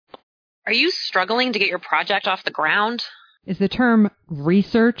Are you struggling to get your project off the ground? Is the term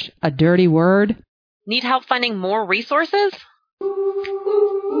research a dirty word? Need help finding more resources?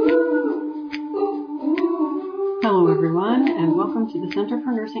 Hello, everyone, and welcome to the Center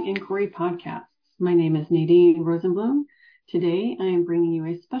for Nursing Inquiry podcast. My name is Nadine Rosenblum. Today, I am bringing you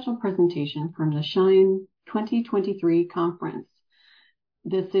a special presentation from the SHINE 2023 conference.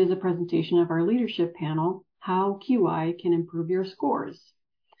 This is a presentation of our leadership panel, How QI Can Improve Your Scores.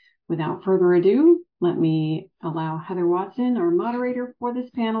 Without further ado, let me allow Heather Watson, our moderator for this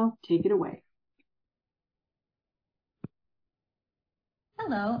panel, take it away.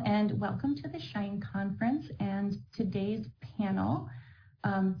 Hello, and welcome to the SHINE conference and today's panel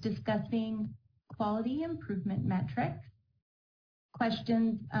discussing quality improvement metrics,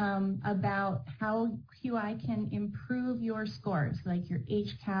 questions about how QI can improve your scores, like your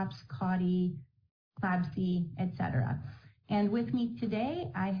HCAPs, CAUTI, CLABSI, etc. And with me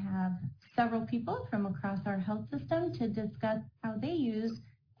today, I have several people from across our health system to discuss how they use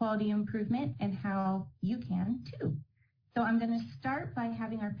quality improvement and how you can too. So I'm going to start by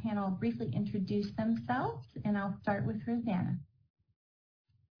having our panel briefly introduce themselves, and I'll start with Rosanna.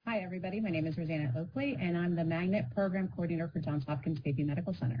 Hi, everybody. My name is Rosanna Oakley, and I'm the Magnet Program Coordinator for Johns Hopkins Baby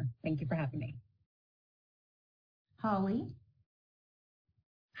Medical Center. Thank you for having me. Holly.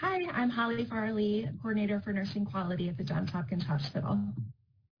 Hi, I'm Holly Farley, Coordinator for Nursing Quality at the Johns Hopkins Hospital.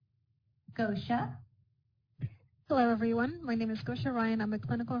 Gosha. Hello, everyone. My name is Gosha Ryan. I'm a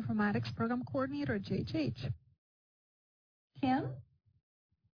Clinical Informatics Program Coordinator at JHH. Kim.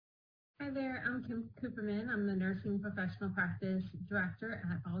 Hi there, I'm Kim Cooperman. I'm the Nursing Professional Practice Director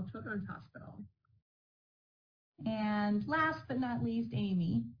at All Children's Hospital. And last but not least,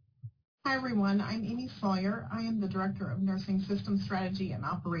 Amy. Hi everyone, I'm Amy Sawyer. I am the Director of Nursing System Strategy and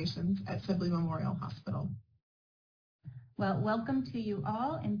Operations at Sibley Memorial Hospital. Well, welcome to you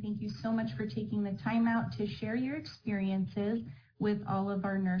all, and thank you so much for taking the time out to share your experiences with all of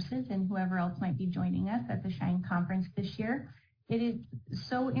our nurses and whoever else might be joining us at the SHINE conference this year. It is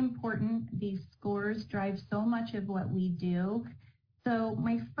so important. These scores drive so much of what we do. So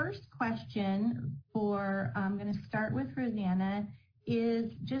my first question I'm going to start with Rosanna,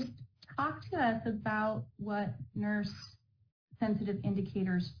 is just talk to us about what nurse-sensitive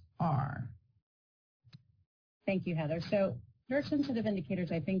indicators are. Thank you, Heather. So nurse-sensitive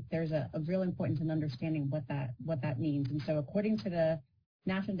indicators, I think there's a real importance in understanding what that means. And so according to the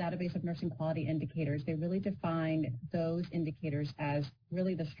National Database of Nursing Quality Indicators, they really define those indicators as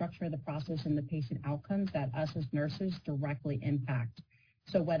really the structure of the process and the patient outcomes that us as nurses directly impact.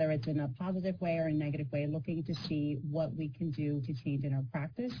 So whether it's in a positive way or a negative way, looking to see what we can do to change in our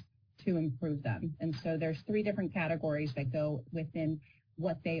practice to improve them. And so there's three different categories that go within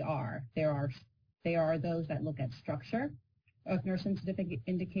what they are. They are those that look at structure of nurse-sensitive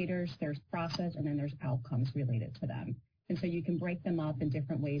indicators, there's process, and then there's outcomes related to them. And so you can break them up in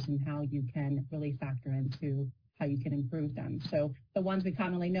different ways and how you can really factor into how you can improve them. So the ones we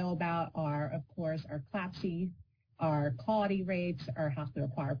commonly know about are, of course, our CLABSI, our CAUTI rates, our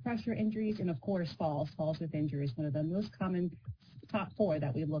hospital-acquired pressure injuries, and of course falls with injuries, one of the most common top four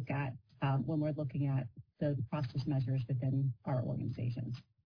that we look at when we're looking at the process measures within our organizations.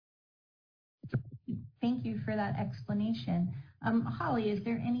 Thank you for that explanation. Holly, is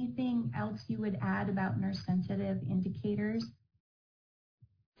there anything else you would add about nurse-sensitive indicators?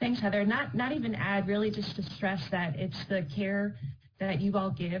 Thanks, Heather. Not even add, really just to stress that it's the care that you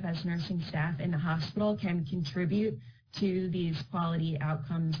all give as nursing staff in the hospital can contribute to these quality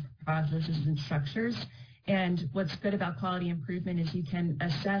outcomes, processes, and structures. And what's good about quality improvement is you can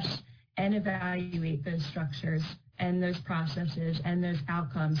assess and evaluate those structures and those processes and those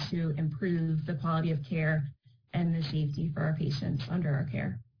outcomes to improve the quality of care and the safety for our patients under our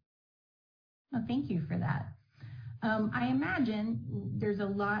care. Well, thank you for that. I imagine there's a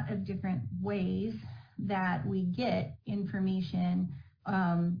lot of different ways that we get information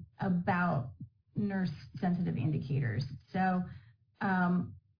about nurse-sensitive indicators. So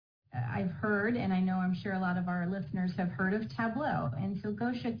I've heard, and I know I'm sure a lot of our listeners have heard of Tableau. And so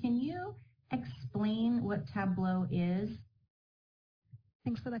Gosha, can you explain what Tableau is?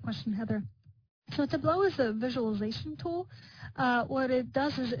 Thanks for that question, Heather. So Tableau is a visualization tool. What it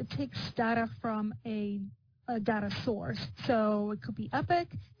does is it takes data from a data source. So it could be Epic,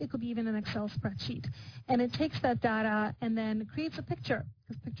 it could be even an Excel spreadsheet. And it takes that data and then creates a picture.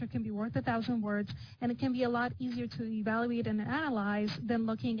 This picture can be worth 1,000 words, and it can be a lot easier to evaluate and analyze than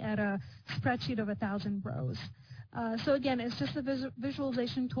looking at a spreadsheet of 1,000 rows. So again, it's just a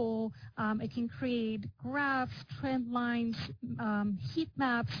visualization tool. It can create graphs, trend lines, heat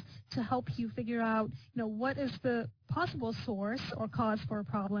maps to help you figure out, what is the possible source or cause for a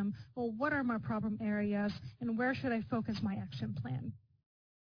problem, or what are my problem areas, and where should I focus my action plan.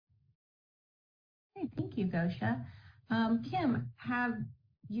 Okay, thank you, Gosha. Kim, have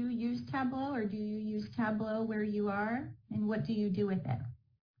you used Tableau, or do you use Tableau where you are, and what do you do with it?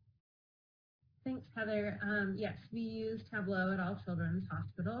 Thanks, Heather. Yes, we use Tableau at All Children's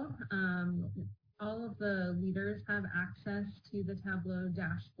Hospital. All of the leaders have access to the Tableau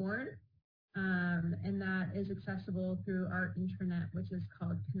dashboard, and that is accessible through our intranet, which is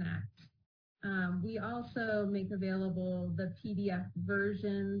called Connect. We also make available the PDF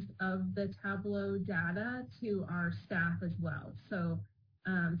versions of the Tableau data to our staff as well. So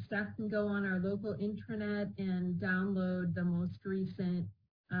staff can go on our local intranet and download the most recent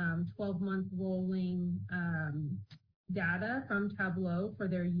 12-month rolling data from Tableau for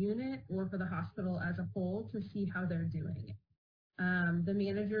their unit or for the hospital as a whole to see how they're doing. The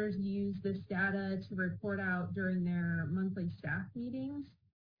managers use this data to report out during their monthly staff meetings,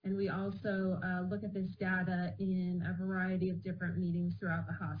 and we also look at this data in a variety of different meetings throughout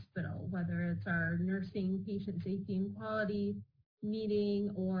the hospital, whether it's our nursing patient safety and quality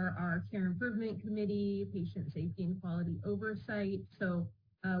meeting or our care improvement committee, patient safety and quality oversight. So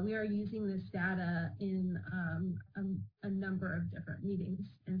we are using this data in a number of different meetings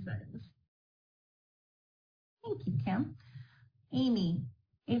and settings. Thank you, Kim. Amy,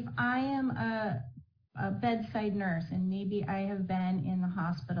 if I am a bedside nurse and maybe I have been in the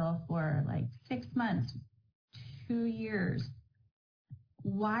hospital for like 6 months, 2 years,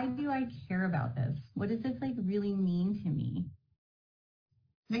 why do I care about this? What does this really mean to me?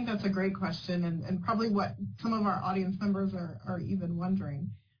 I think that's a great question, and probably what some of our audience members are even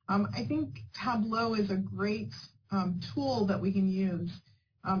wondering. I think Tableau is a great tool that we can use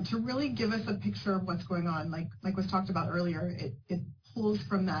to really give us a picture of what's going on. Like was talked about earlier, it pulls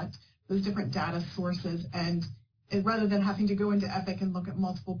from those different data sources, and rather than having to go into Epic and look at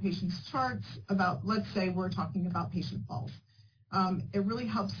multiple patients' charts about, let's say we're talking about patient falls. It really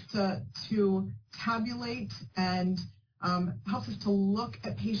helps to tabulate and helps us to look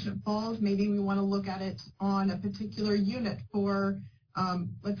at patient falls. Maybe we want to look at it on a particular unit for,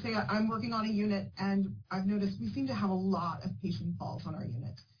 let's say I'm working on a unit and I've noticed we seem to have a lot of patient falls on our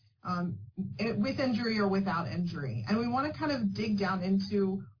unit, with injury or without injury. And we want to kind of dig down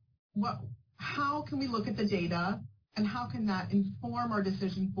into how can we look at the data and how can that inform our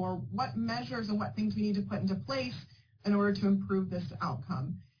decision for what measures and what things we need to put into place in order to improve this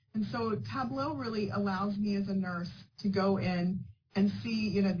outcome. And so Tableau really allows me as a nurse to go in and see,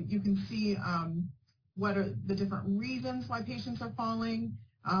 you can see what are the different reasons why patients are falling.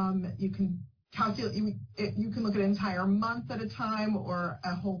 You can calculate, you can look at an entire month at a time or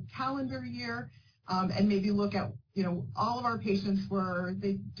a whole calendar year, and maybe look at, all of our patients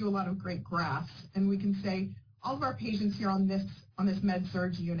they do a lot of great graphs, and we can say all of our patients here on this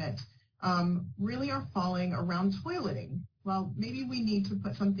med-surg unit really are falling around toileting. Well, maybe we need to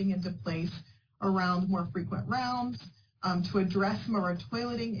put something into place around more frequent rounds to address some of our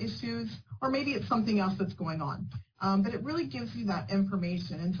toileting issues, or maybe it's something else that's going on. But it really gives you that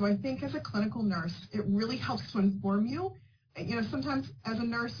information. And so I think as a clinical nurse, it really helps to inform you. Sometimes as a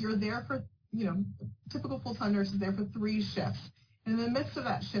nurse, you're there for, typical full-time nurse is there for 3 shifts. And in the midst of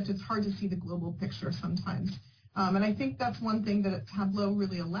that shift, it's hard to see the global picture sometimes. And I think that's one thing that Tableau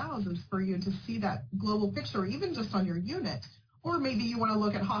really allows is for you to see that global picture, even just on your unit. Or maybe you want to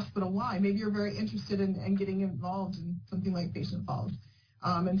look at hospital-wide. Maybe you're very interested in getting involved in something like patient falls.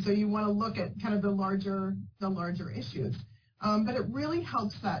 And so you want to look at kind of the larger issues. But it really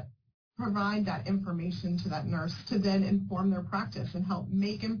helps provide that information to that nurse to then inform their practice and help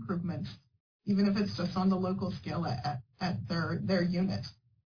make improvements, even if it's just on the local scale at their unit.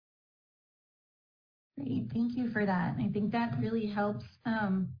 Great, thank you for that. I think that really helps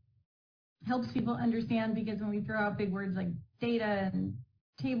people understand, because when we throw out big words like data and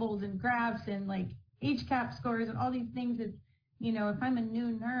tables and graphs and like HCAP scores and all these things, it's, if I'm a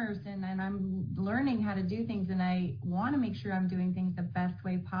new nurse and I'm learning how to do things and I want to make sure I'm doing things the best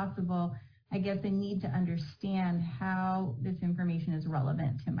way possible, I guess I need to understand how this information is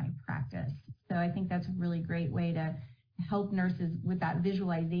relevant to my practice. So I think that's a really great way to help nurses with that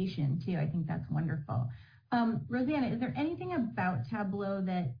visualization too. I think that's wonderful. Rosanna, is there anything about Tableau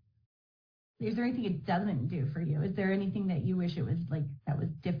is there anything it doesn't do for you? Is there anything that you wish it was that was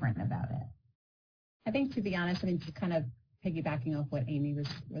different about it? I think, to be honest, just kind of piggybacking off what Amy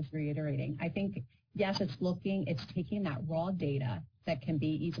was reiterating, I think, yes, it's taking that raw data that can be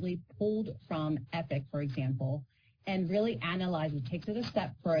easily pulled from Epic, for example, and really analyze it, takes it a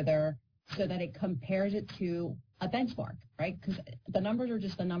step further so that it compares it to a benchmark, right? Because the numbers are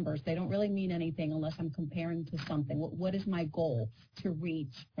just the numbers. They don't really mean anything unless I'm comparing to something. What is my goal to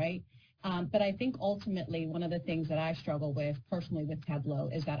reach, right? But I think ultimately one of the things that I struggle with personally with Tableau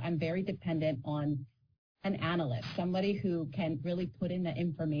is that I'm very dependent on an analyst, somebody who can really put in the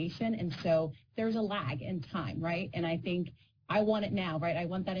information. And so there's a lag in time, right? And I think I want it now, right? I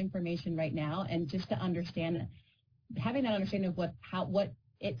want that information right now. And just to understand, having that understanding of what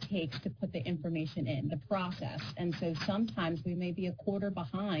it takes to put the information in, the process. And so sometimes we may be a quarter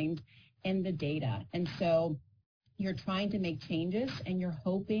behind in the data. And so you're trying to make changes and you're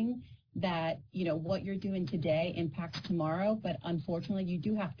hoping that, you know, what you're doing today impacts tomorrow, but unfortunately you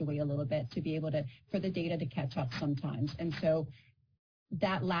do have to wait a little bit to be able to, for the data to catch up sometimes. And so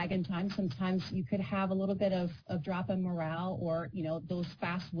that lag in time, sometimes you could have a little bit of drop in morale or, you know, those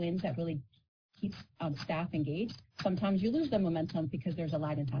fast wins that really keeps staff engaged. Sometimes you lose the momentum because there's a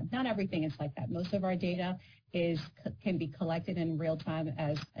lag in time. Not everything is like that. Most of our data can be collected in real time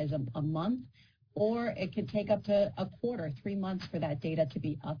as a month, or it could take up to a quarter, 3 months for that data to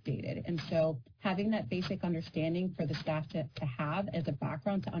be updated. And so having that basic understanding for the staff to have as a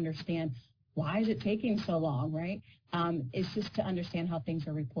background to understand why is it taking so long, right, is just to understand how things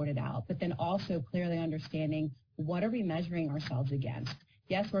are reported out, but then also clearly understanding what are we measuring ourselves against.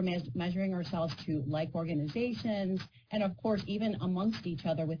 Yes, we're measuring ourselves to like organizations, and of course, even amongst each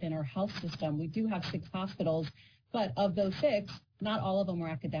other within our health system. We do have 6 hospitals, but of those 6, not all of them are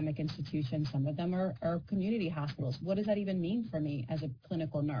academic institutions. Some of them are community hospitals. What does that even mean for me as a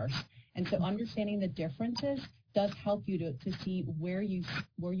clinical nurse? And so understanding the differences does help you to see where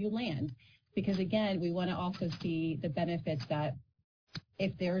you land. Because again, we want to also see the benefits that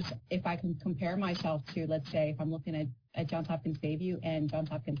if I can compare myself to, let's say, if I'm looking at Johns Hopkins Bayview and Johns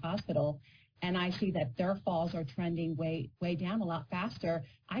Hopkins Hospital, and I see that their falls are trending way down a lot faster,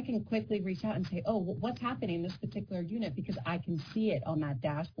 I can quickly reach out and say, oh, what's happening in this particular unit, because I can see it on that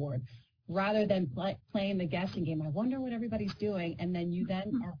dashboard, rather than playing the guessing game. I wonder what everybody's doing, and then you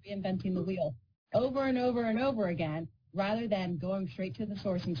then are reinventing the wheel over and over and over again, rather than going straight to the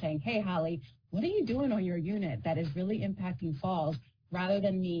source and saying, hey, Holly, what are you doing on your unit that is really impacting falls, rather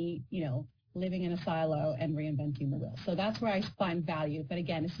than me, you know, living in a silo and reinventing the wheel. So that's where I find value. But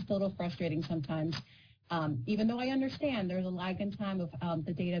again, it's just a little frustrating sometimes. Even though I understand there's a lag in time of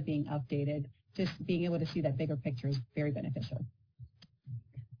the data being updated, just being able to see that bigger picture is very beneficial.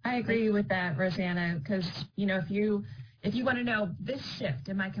 I agree with that, Rosanna, because, you know, if you want to know this shift,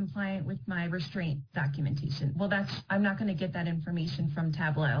 am I compliant with my restraint documentation? Well, I'm not going to get that information from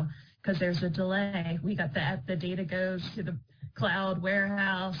Tableau because there's a delay. We got the data goes to the cloud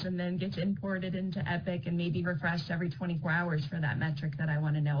warehouse and then gets imported into Epic and maybe refreshed every 24 hours for that metric that I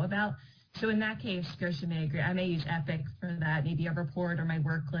want to know about. So in that case, Scotia may agree. I may use Epic for that, maybe a report or my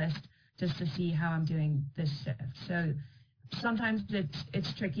work list just to see how I'm doing this shift. So sometimes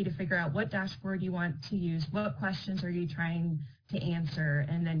it's tricky to figure out what dashboard you want to use, what questions are you trying to answer,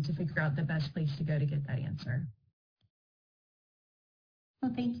 and then to figure out the best place to go to get that answer.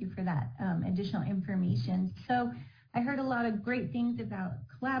 Well, thank you for that additional information. So I heard a lot of great things about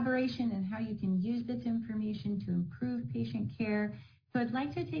collaboration and how you can use this information to improve patient care. So I'd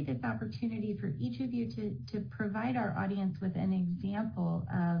like to take this opportunity for each of you to provide our audience with an example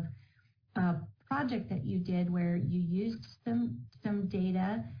of a project that you did where you used some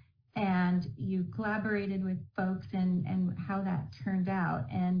data and you collaborated with folks and how that turned out.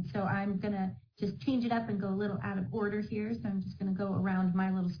 And so I'm going to just change it up and go a little out of order here. So I'm just going to go around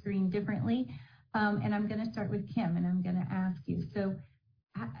my little screen differently. And I'm going to start with Kim, and I'm going to ask you. So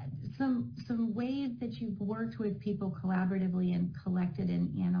some ways that you've worked with people collaboratively and collected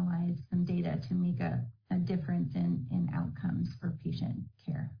and analyzed some data to make a difference in outcomes for patient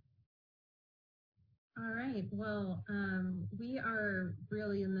care. All right. Well, we are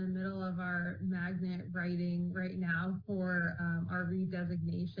really in the middle of our magnet writing right now for our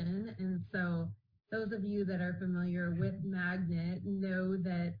redesignation. And so those of you that are familiar with Magnet know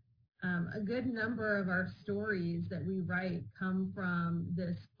that a good number of our stories that we write come from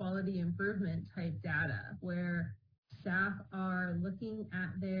this quality improvement type data where staff are looking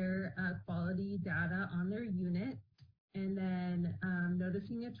at their quality data on their unit and then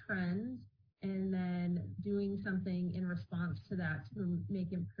noticing a trend and then doing something in response to that to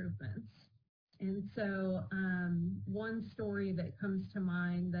make improvements. And so one story that comes to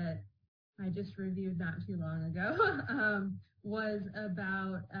mind that I just reviewed not too long ago was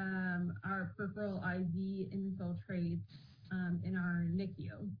about our peripheral IV infiltrates in our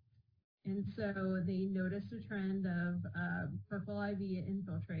NICU. And so they noticed a trend of peripheral IV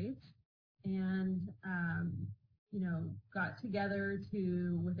infiltrates, and got together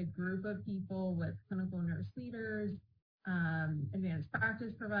with a group of people, with clinical nurse leaders, advanced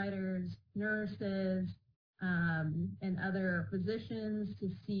practice providers, nurses, and other physicians to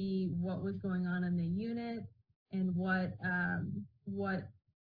see what was going on in the unit and what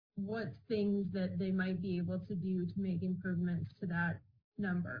things that they might be able to do to make improvements to that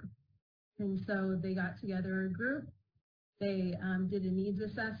number. And so they got together a group. They did a needs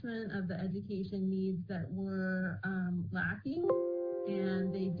assessment of the education needs that were lacking,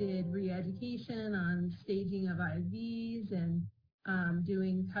 and they did re-education on staging of IVs and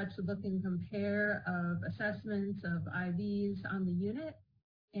doing touch, look, and compare of assessments of IVs on the unit,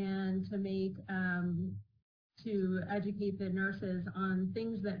 and to educate the nurses on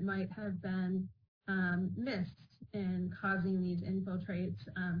things that might have been missed and causing these infiltrates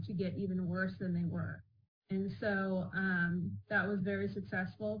to get even worse than they were. And so that was very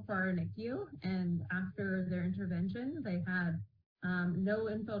successful for our NICU, and after their intervention, they had no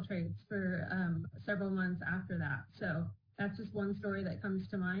infiltrates for several months after that. So that's just one story that comes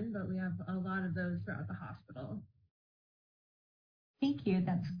to mind, but we have a lot of those throughout the hospital. Thank you.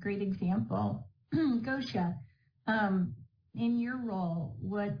 That's a great example. Gosha, in your role,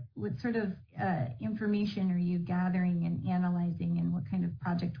 what sort of information are you gathering and analyzing, and what kind of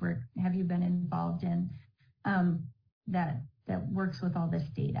project work have you been involved in that works with all this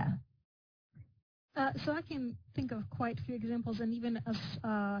data? So I can think of quite a few examples, and even as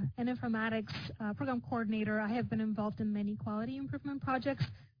an informatics program coordinator, I have been involved in many quality improvement projects,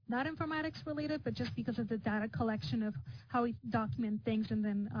 not informatics related, but just because of the data collection of how we document things and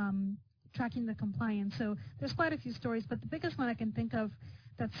then tracking the compliance. So there's quite a few stories, but the biggest one I can think of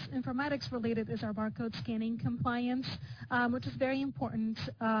that's informatics related is our barcode scanning compliance, which is very important.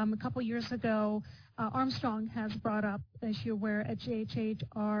 A couple years ago, Armstrong has brought up the issue where at JHH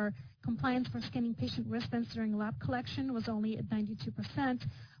our compliance for scanning patient wristbands during lab collection was only at 92%,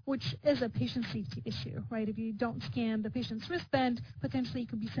 which is a patient safety issue, right? If you don't scan the patient's wristband, potentially you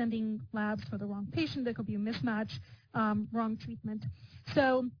could be sending labs for the wrong patient. There could be a mismatch, wrong treatment.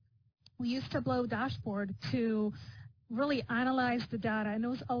 So we used Tableau dashboard to really analyze the data, and it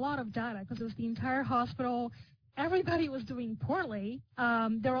was a lot of data because it was the entire hospital. Everybody was doing poorly.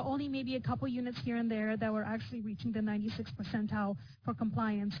 There were only maybe a couple units here and there that were actually reaching the 96th percentile for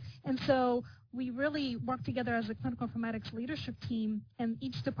compliance. And so we really worked together as a clinical informatics leadership team, and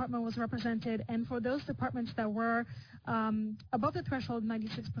each department was represented. And for those departments that were above the threshold,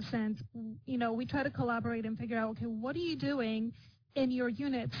 96%, we try to collaborate and figure out, okay, what are you doing in your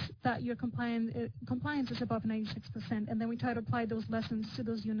units that your compliance is above 96%, and then we try to apply those lessons to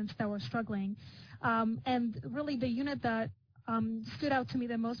those units that were struggling. And really the unit that stood out to me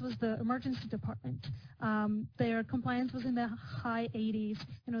the most was the emergency department. Their compliance was in the high 80s,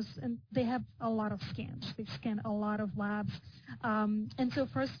 and they have a lot of scans. They scan a lot of labs. And so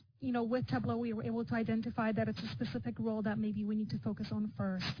first, with Tableau, we were able to identify that it's a specific role that maybe we need to focus on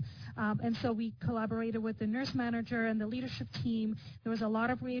first. And so we collaborated with the nurse manager and the leadership team. There was a lot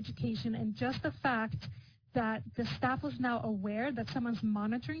of re-education, and just the fact that the staff was now aware that someone's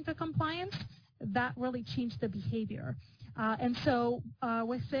monitoring the compliance, that really changed the behavior. And so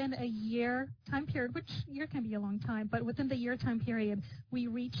within a year time period, which year can be a long time, but within the year time period, we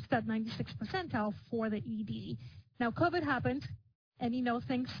reached that 96th percentile for the ED. Now, COVID happened, and,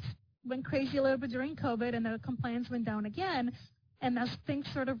 things went crazy a little bit during COVID, and the compliance went down again. And as things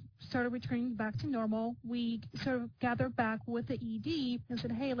sort of started returning back to normal, we sort of gathered back with the ED and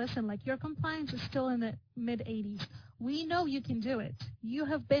said, hey, listen, your compliance is still in the mid-80s. We know you can do it. You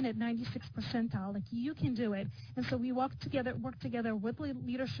have been at 96th percentile. You can do it. And so we worked together with the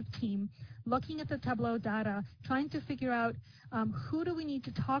leadership team, looking at the Tableau data, trying to figure out who do we need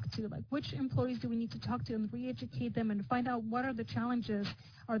to talk to, which employees do we need to talk to, and re-educate them and find out what are the challenges.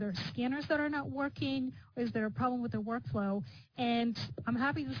 Are there scanners that are not working? Or is there a problem with the workflow? And I'm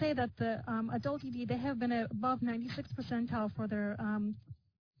happy to say that the adult ED, they have been above 96th percentile for their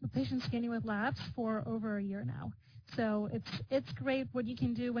patient scanning with labs for over a year now. So it's great what you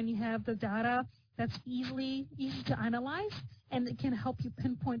can do when you have the data that's easy to analyze, and it can help you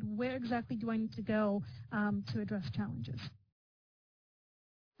pinpoint where exactly do I need to go to address challenges.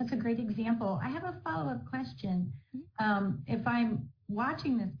 That's a great example. I have a follow-up question. If I'm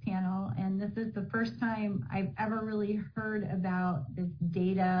watching this panel, and this is the first time I've ever really heard about this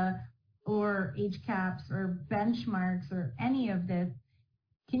data or HCAPs or benchmarks or any of this,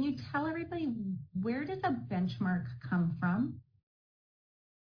 can you tell everybody, where does a benchmark come from?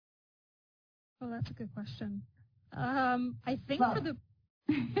 Oh, that's a good question. I think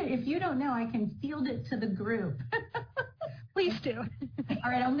if you don't know, I can field it to the group. Please do.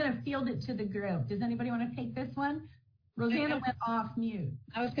 All right, I'm going to field it to the group. Does anybody want to take this one? Rosanna went off mute.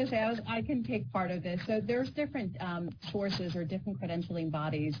 I was going to say I can take part of this. So there's different sources or different credentialing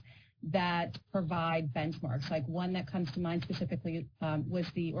bodies that provide benchmarks. Like one that comes to mind specifically was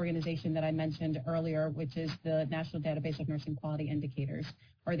the organization that I mentioned earlier, which is the National Database of Nursing Quality Indicators,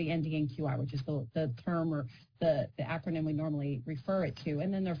 or the NDNQI, which is the term or the acronym we normally refer it to.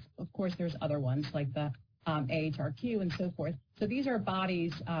 And then of course there's other ones like the AHRQ and so forth. So these are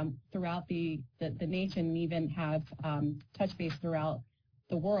bodies throughout the nation, and even have touch base throughout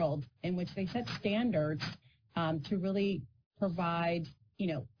the world, in which they set standards to really provide,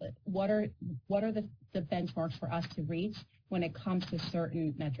 what are the benchmarks for us to reach when it comes to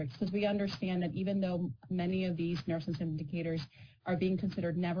certain metrics. Because we understand that even though many of these nursing indicators are being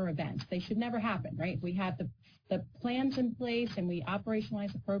considered never events, they should never happen, right? We have the plans in place and we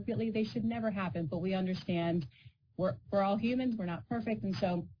operationalize appropriately. They should never happen, but we understand we're all humans, we're not perfect, and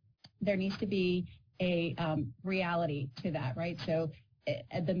so there needs to be a reality to that, right? So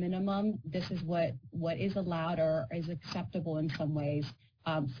at the minimum, this is what is allowed or is acceptable in some ways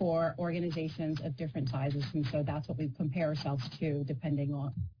for organizations of different sizes, and so that's what we compare ourselves to depending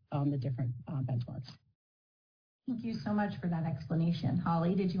on the different benchmarks. Thank you so much for that explanation.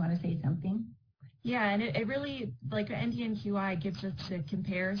 Holly, did you want to say something? Yeah, and it really, like NDNQI gives us a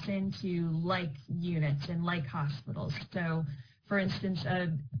comparison to like units and like hospitals. So, for instance,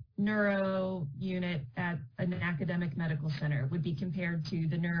 a neuro unit at an academic medical center would be compared to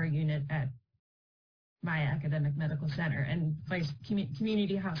the neuro unit at my academic medical center. And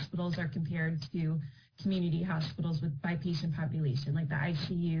community hospitals are compared to community hospitals by patient population, like the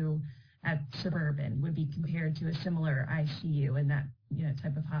ICU at Suburban would be compared to a similar ICU in that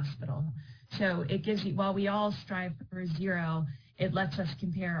type of hospital. So it gives you, while we all strive for zero, it lets us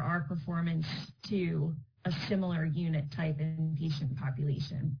compare our performance to a similar unit type and patient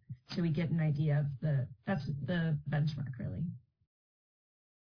population. So we get an idea of that's the benchmark, really.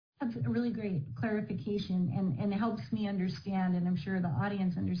 That's a really great clarification, and it helps me understand, and I'm sure the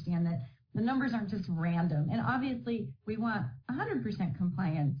audience understand, that the numbers aren't just random. And obviously we want 100%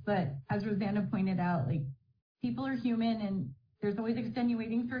 compliance, but as Rosanna pointed out, like, people are human and there's always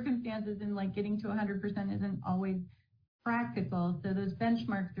extenuating circumstances, and like getting to 100% isn't always practical. So those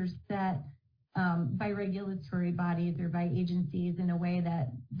benchmarks are set by regulatory bodies or by agencies in a way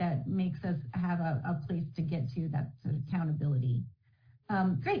that makes us have a place to get to that sort of accountability.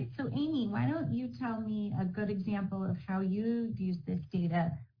 Great. So Amy, why don't you tell me a good example of how you use this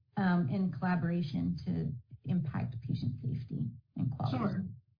data in collaboration to impact patient safety and quality? Sure.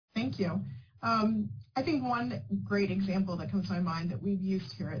 Thank you. I think one great example that comes to my mind that we've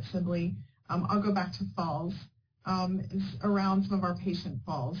used here at Sibley, I'll go back to falls, is around some of our patient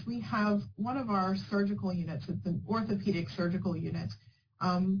falls. We have one of our surgical units, it's an orthopedic surgical unit,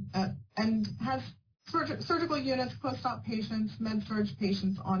 and has surgical units, post-op patients, med-surg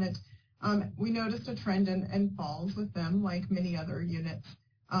patients on it. We noticed a trend in falls with them, like many other units,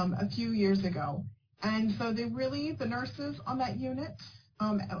 a few years ago. And so the nurses on that unit,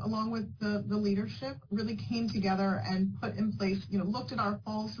 along with the leadership, really came together and put in place, looked at our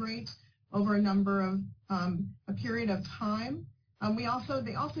falls rate over a period of time. They also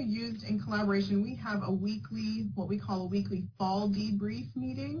used, in collaboration, we have what we call a weekly fall debrief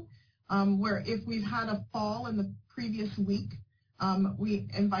meeting, where if we've had a fall in the previous week, we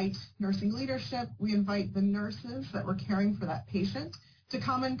invite nursing leadership, we invite the nurses that were caring for that patient to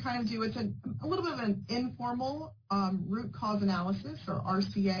come and kind of do a little bit of an informal root cause analysis, or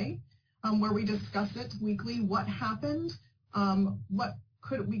RCA, where we discuss it weekly, what happened, what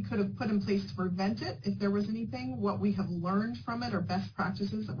we could have put in place to prevent it if there was anything, what we have learned from it or best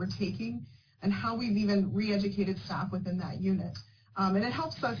practices that we're taking, and how we've even re-educated staff within that unit. And it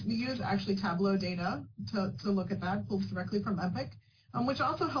helps us, we use actually Tableau data to look at that, pulls directly from Epic, which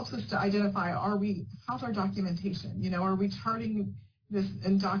also helps us to identify, how's our documentation? Are we charting this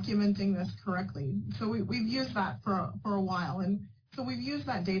and documenting this correctly? So we've used that for a while. And so we've used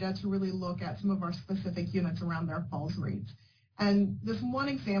that data to really look at some of our specific units around their falls rates. And this one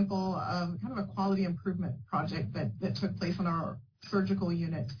example of kind of a quality improvement project that took place on our surgical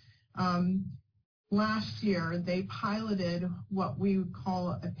unit. Last year, they piloted what we would call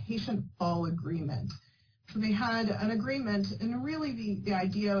a patient fall agreement. So they had an agreement, and really the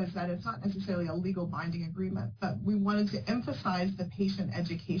idea is that it's not necessarily a legal binding agreement, but we wanted to emphasize the patient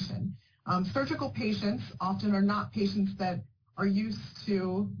education. Surgical patients often are not patients that are used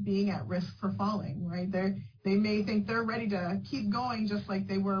to being at risk for falling, right? They may think they're ready to keep going just like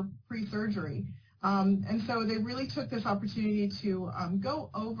they were pre-surgery. And so they really took this opportunity to go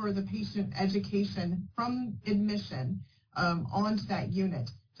over the patient education from admission, onto that unit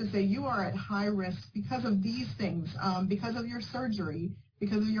to say you are at high risk because of these things, because of your surgery,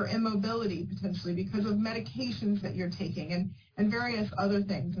 because of your immobility potentially, because of medications that you're taking, and various other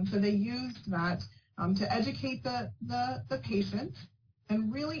things. And so they used that to educate the patient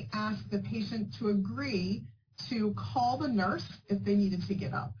and really ask the patient to agree to call the nurse if they needed to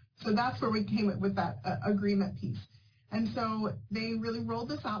get up. So that's where we came up with that agreement piece. And so they really rolled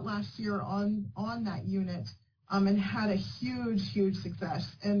this out last year on that unit and had a huge success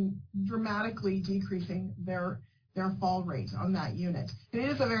in dramatically decreasing their fall rate on that unit. And it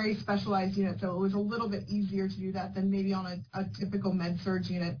is a very specialized unit, so it was a little bit easier to do that than maybe on a typical med-surg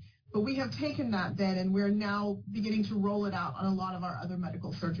unit. But we have taken that then, and we're now beginning to roll it out on a lot of our other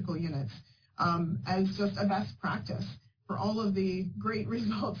medical surgical units as just a best practice for all of the great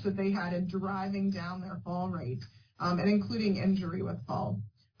results that they had in driving down their fall rate and including injury with fall.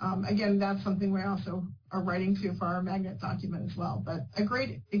 Again, that's something we also are writing to for our magnet document as well. But a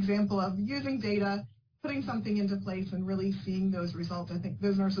great example of using data, putting something into place, and really seeing those results. I think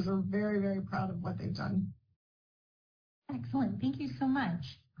those nurses are very proud of what they've done. Excellent. Thank you so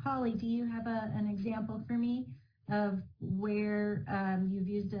much. Holly, do you have an example for me of where you've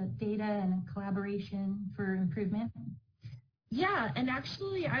used data and collaboration for improvement? Yeah, and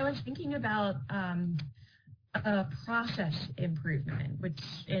actually I was thinking about a process improvement, which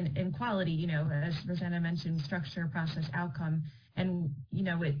in quality, as Rosanna mentioned, structure, process, outcome, and,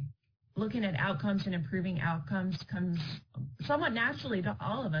 looking at outcomes and improving outcomes comes somewhat naturally to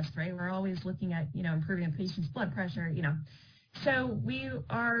all of us, right? We're always looking at, improving a patient's blood pressure, So we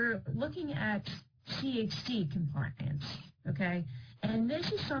are looking at CHC compliance, okay? And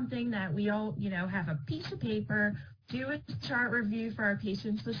this is something that we all, have a piece of paper, do a chart review for our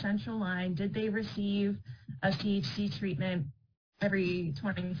patients with central line. Did they receive a CHC treatment every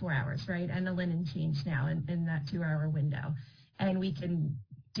 24 hours, right? And a linen change now in that 2-hour window. And we can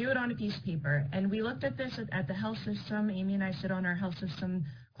do it on a piece of paper. And we looked at this at the health system. Amy and I sit on our health system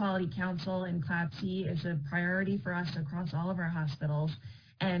quality council, and CLABSI is a priority for us across all of our hospitals.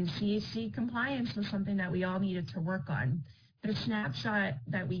 And CHC compliance was something that we all needed to work on. The snapshot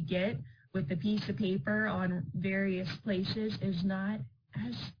that we get with the piece of paper on various places is not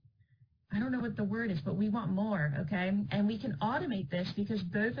as, I don't know what the word is, but we want more, okay? And we can automate this because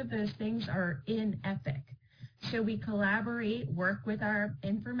both of those things are in Epic. So we collaborate, work with our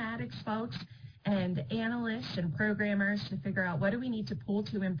informatics folks and analysts and programmers to figure out what do we need to pull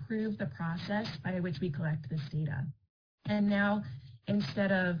to improve the process by which we collect this data. And now,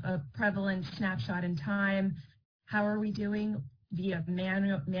 instead of a prevalent snapshot in time, how are we doing via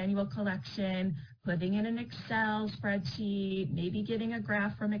manual collection, putting in an Excel spreadsheet, maybe getting a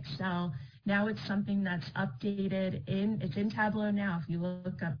graph from Excel. Now it's something that's updated it's in Tableau now. If you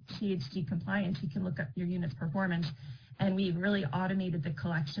look up CHD compliance, you can look up your unit's performance. And we've really automated the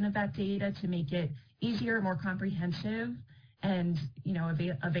collection of that data to make it easier, more comprehensive, and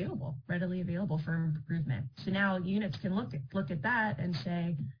available, readily available for improvement. So now units can look at that and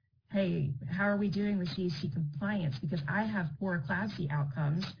say, hey, how are we doing with CHC compliance? Because I have poor CLABSI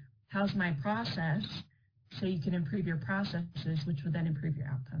outcomes. How's my process? So you can improve your processes, which will then improve your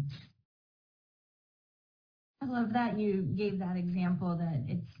outcomes. I love that you gave that example that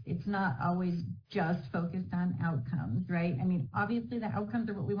it's not always just focused on outcomes, right? I mean, obviously the outcomes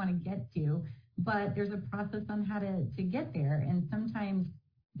are what we want to get to, but there's a process on how to get there. And sometimes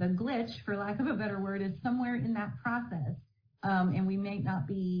the glitch, for lack of a better word, is somewhere in that process. And we may not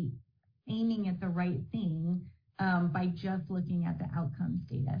be aiming at the right thing by just looking at the outcomes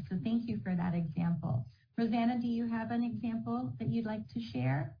data. So thank you for that example. Rosanna, do you have an example that you'd like to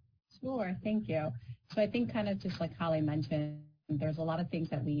share? Sure, thank you. So I think kind of just like Holly mentioned, there's a lot of things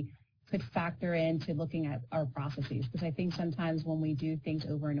that we could factor into looking at our processes, because I think sometimes when we do things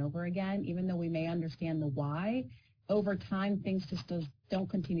over and over again, even though we may understand the why, over time things just don't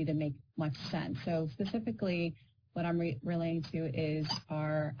continue to make much sense. So specifically, what I'm relating to is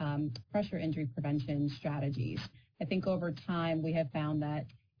our pressure injury prevention strategies. I think over time we have found that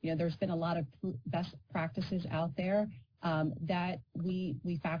there's been a lot of best practices out there that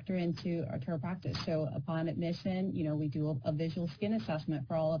we factor into our practice. So upon admission, we do a visual skin assessment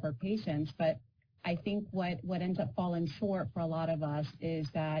for all of our patients. But I think what ends up falling short for a lot of us is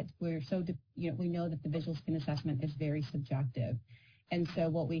that we know that the visual skin assessment is very subjective. And so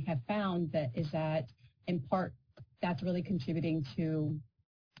what we have found is that in part that's really contributing to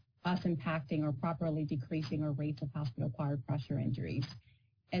us impacting or properly decreasing our rates of hospital-acquired pressure injuries.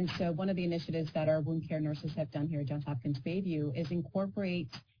 And so one of the initiatives that our wound care nurses have done here at Johns Hopkins Bayview is incorporate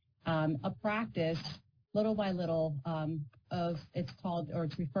a practice little by little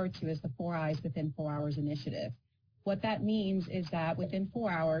it's referred to as the 4 Eyes Within 4 Hours initiative, what that means is that within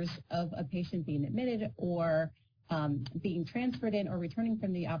 4 hours of a patient being admitted or being transferred in or returning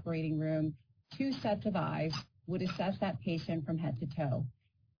from the operating room, 2 sets of eyes would assess that patient from head to toe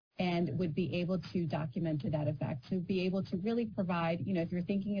and would be able to document to that effect, to be able to really provide, if you're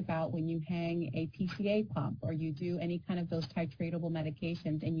thinking about when you hang a PCA pump or you do any kind of those titratable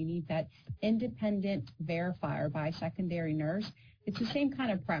medications and you need that independent verifier by a secondary nurse, it's the same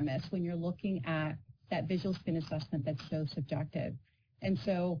kind of premise when you're looking at that visual spin assessment that's so subjective. And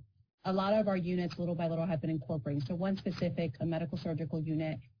so a lot of our units, little by little, have been incorporating. So one specific, a medical surgical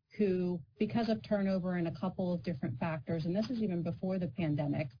unit, who, because of turnover and a couple of different factors, and this is even before the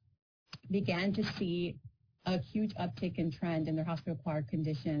pandemic, began to see a huge uptick in trend in their hospital-acquired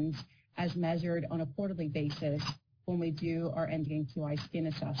conditions as measured on a quarterly basis when we do our NDNQI skin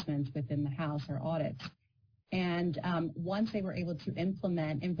assessments within the house or audits. And once they were able to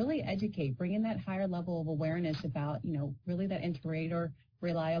implement and really educate, bring in that higher level of awareness about, really that inter-rater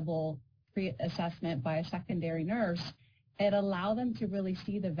reliable pre-assessment by a secondary nurse, it allowed them to really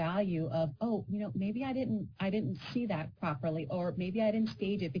see the value of, maybe I didn't see that properly, or maybe I didn't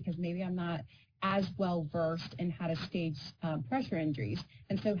stage it because maybe I'm not as well versed in how to stage pressure injuries.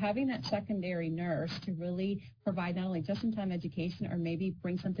 And so having that secondary nurse to really provide not only just-in-time education or maybe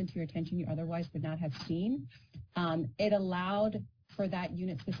bring something to your attention you otherwise would not have seen, it allowed for that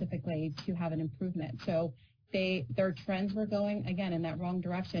unit specifically to have an improvement. So their trends were going, again, in that wrong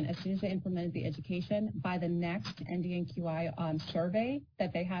direction. As soon as they implemented the education, by the next NDNQI survey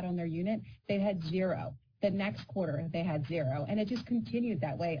that they had on their unit, they had 0. The next quarter, they had 0. And it just continued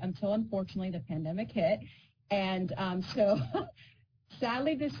that way until, unfortunately, the pandemic hit. And so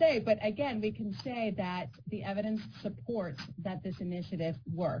sadly to say, but again, we can say that the evidence supports that this initiative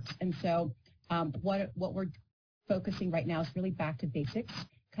works. And so what we're focusing right now is really back to basics,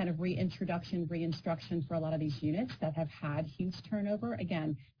 kind of reintroduction, reinstruction for a lot of these units that have had huge turnover.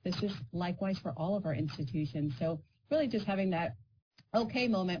 Again, this is likewise for all of our institutions. So really just having that okay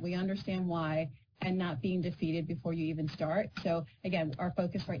moment, we understand why, and not being defeated before you even start. So again, our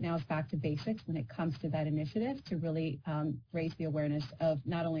focus right now is back to basics when it comes to that initiative to really raise the awareness of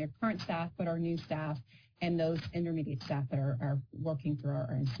not only our current staff, but our new staff and those intermediate staff that are working through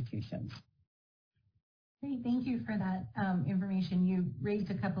our institutions. Great, thank you for that information. You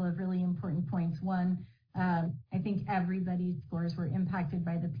raised a couple of really important points. One, I think everybody's scores were impacted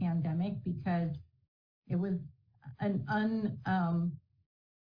by the pandemic because it was an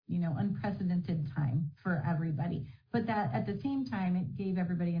unprecedented time for everybody. But that at the same time, it gave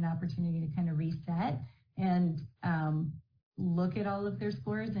everybody an opportunity to kind of reset and look at all of their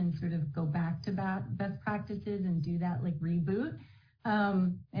scores and sort of go back to best practices and do that like reboot.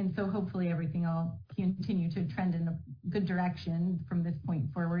 And so hopefully everything will continue to trend in a good direction from this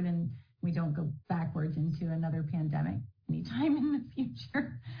point forward and we don't go backwards into another pandemic anytime in the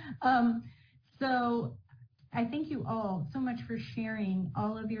future. So I thank you all so much for sharing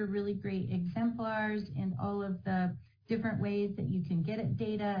all of your really great exemplars and all of the different ways that you can get at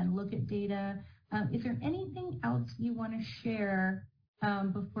data and look at data. Is there anything else you want to share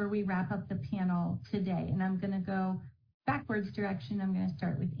before we wrap up the panel today? And I'm going to go backwards direction. I'm going to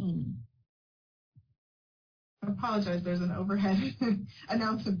start with Amy. I apologize, there's an overhead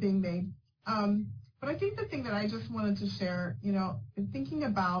announcement being made. But I think the thing that I just wanted to share, in thinking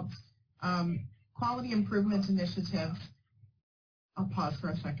about quality improvement initiatives, I'll pause for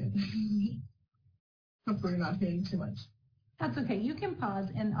a second. Hopefully you're not hearing too much. That's okay. You can pause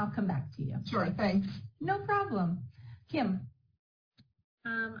and I'll come back to you. Sure, thanks. No problem. Kim.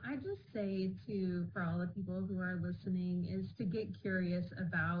 I just say for all the people who are listening is to get curious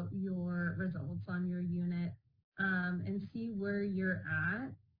about your results on your unit and see where you're at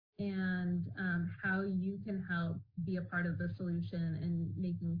and how you can help be a part of the solution and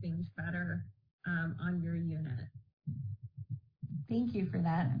making things better on your unit. Thank you for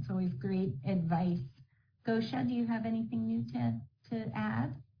that. It's always great advice. Gosha, do you have anything new to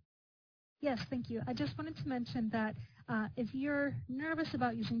add? Yes, thank you. I just wanted to mention that if you're nervous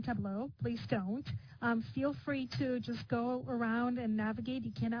about using Tableau, please don't. Feel free to just go around and navigate.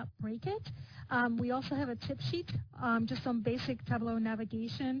 You cannot break it. We also have a tip sheet, just some basic Tableau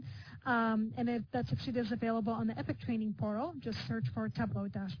navigation. And that tip sheet is available on the EPIC training portal. Just search for Tableau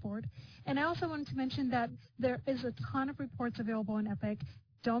dashboard. And I also wanted to mention that there is a ton of reports available in EPIC.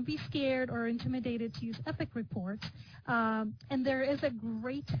 Don't be scared or intimidated to use EPIC reports. And there is a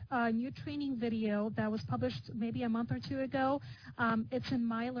great new training video that was published maybe a month or 2 ago. It's in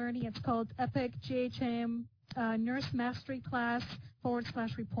My Learning. It's called EPIC GHM Nurse Mastery Class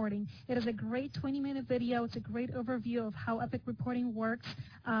 /reporting. It is a great 20-minute video. It's a great overview of how EPIC reporting works.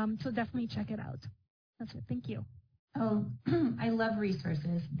 So definitely check it out. That's it. Thank you. Oh, I love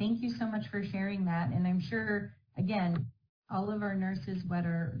resources. Thank you so much for sharing that. And I'm sure, again, all of our nurses that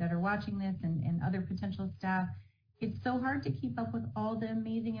are watching this and other potential staff, it's so hard to keep up with all the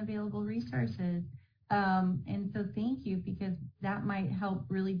amazing available resources. And so thank you, because that might help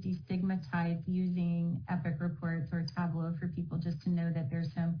really destigmatize using Epic reports or Tableau for people, just to know that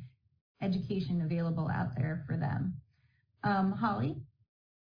there's some education available out there for them. Holly?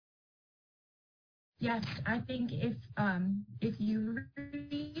 Yes, I think if you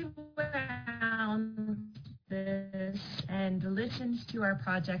rewound this and listened to our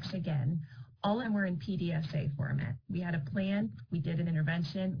projects again, all of them were in PDSA format. We had a plan, we did an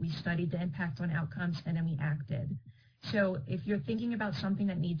intervention, we studied the impact on outcomes, and then we acted. So if you're thinking about something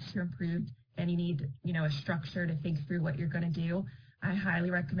that needs to improve and you need, a structure to think through what you're going to do, I highly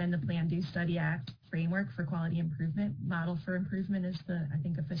recommend the Plan, Do, Study, Act framework for quality improvement. Model for improvement is the, I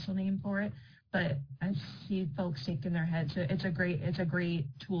think, official name for it. But I see folks shaking their heads. So it's a great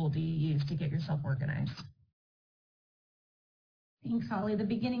tool to use to get yourself organized. Thanks, Holly. The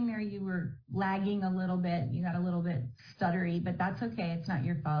beginning there, you were lagging a little bit. You got a little bit stuttery, but that's okay. It's not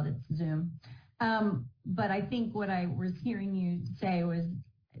your fault. It's Zoom. But I think what I was hearing you say was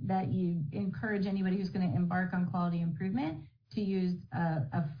that you encourage anybody who's going to embark on quality improvement to use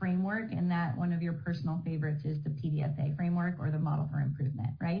a framework, and that one of your personal favorites is the PDSA framework or the model for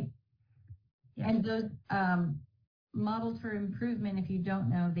improvement, right? Yes. And those models for improvement, if you don't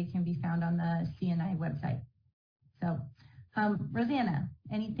know, they can be found on the CNI website. So, Rosanna,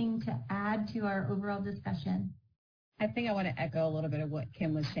 anything to add to our overall discussion? I think I want to echo a little bit of what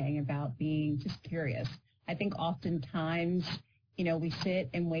Kim was saying about being just curious. I think oftentimes, we sit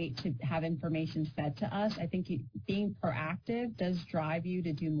and wait to have information fed to us. I think being proactive does drive you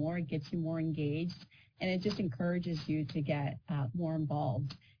to do more, it gets you more engaged, and it just encourages you to get more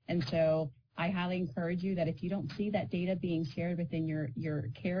involved. And so I highly encourage you that if you don't see that data being shared within your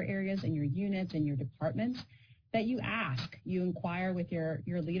care areas and your units and your departments, that you ask, you inquire with your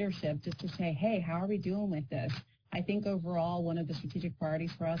leadership just to say, hey, how are we doing with this? I think overall one of the strategic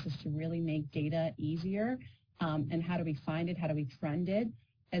priorities for us is to really make data easier, and how do we find it, how do we trend it?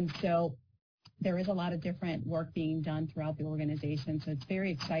 And so there is a lot of different work being done throughout the organization, so it's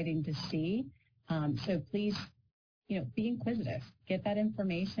very exciting to see. So please, be inquisitive. Get that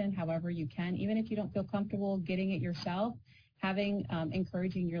information however you can, even if you don't feel comfortable getting it yourself.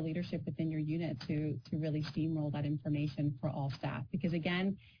 Encouraging your leadership within your unit to really steamroll that information for all staff. Because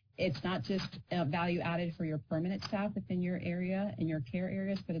again, it's not just value added for your permanent staff within your area and your care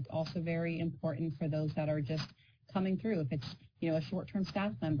areas, but it's also very important for those that are just coming through. If it's, a short-term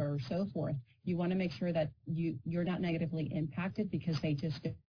staff member or so forth, you want to make sure that you're not negatively impacted because they just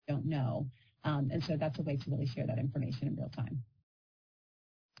don't know. And so that's a way to really share that information in real time.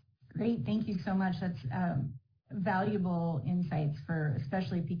 Great, thank you so much. That's valuable insights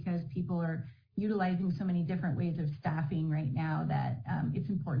especially because people are utilizing so many different ways of staffing right now that it's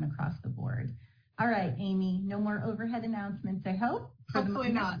important across the board. All right, Amy, no more overhead announcements, I hope? Hopefully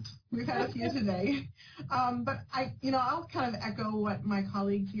not. We've had a few today. But I'll kind of echo what my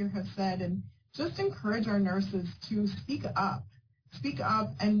colleagues here have said and just encourage our nurses to speak up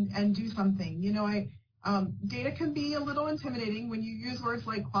and do something. Data can be a little intimidating when you use words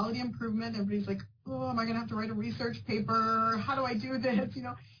like quality improvement. Everybody's like, oh, am I going to have to write a research paper? How do I do this?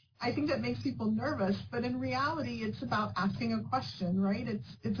 I think that makes people nervous, but in reality, it's about asking a question, right?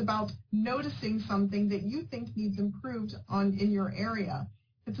 It's about noticing something that you think needs improved in your area.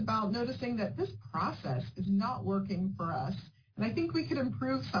 It's about noticing that this process is not working for us, and I think we could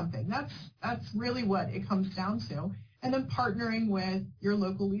improve something. That's really what it comes down to. And then partnering with your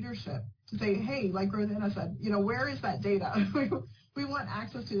local leadership to say, hey, like Rosanna said, where is that data? We want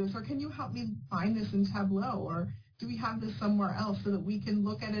access to this, or can you help me find this in Tableau, or do we have this somewhere else so that we can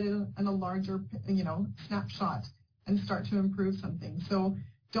look at it in a larger, snapshot and start to improve something? So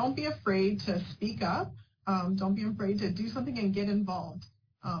don't be afraid to speak up. Don't be afraid to do something and get involved.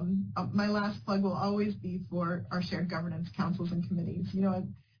 My last plug will always be for our shared governance councils and committees.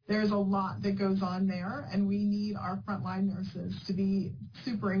 There's a lot that goes on there, and we need our frontline nurses to be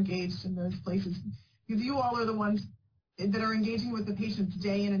super engaged in those places, because you all are the ones that are engaging with the patients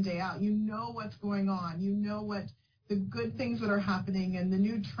day in and day out. You know what's going on. You know what the good things that are happening and the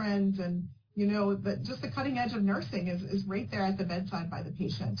new trends, and that just the cutting edge of nursing is right there at the bedside by the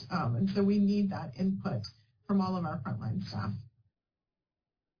patient. And so we need that input from all of our frontline staff.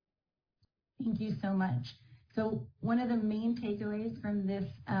 Thank you so much. So one of the main takeaways from this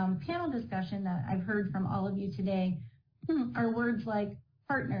panel discussion that I've heard from all of you today are words like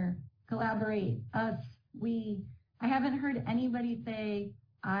partner, collaborate, us, we. I haven't heard anybody say,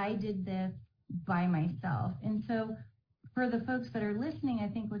 I did this, by myself. And so for the folks that are listening, I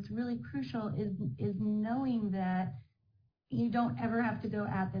think what's really crucial is knowing that you don't ever have to go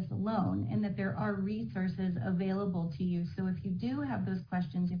at this alone, and that there are resources available to you. So if you do have those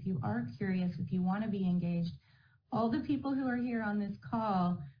questions, if you are curious, if you want to be engaged, all the people who are here on this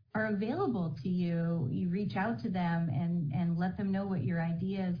call are available to you. You reach out to them and let them know what your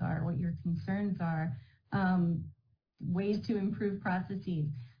ideas are, what your concerns are, ways to improve processes.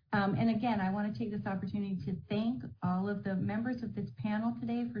 And again, I want to take this opportunity to thank all of the members of this panel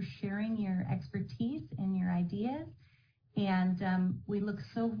today for sharing your expertise and your ideas. And we look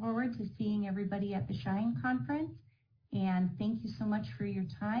so forward to seeing everybody at the SHINE conference. And thank you so much for your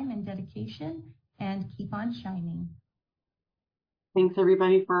time and dedication, and keep on shining. Thanks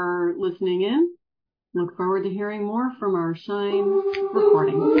everybody for listening in. Look forward to hearing more from our SHINE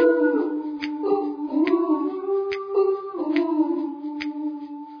recording.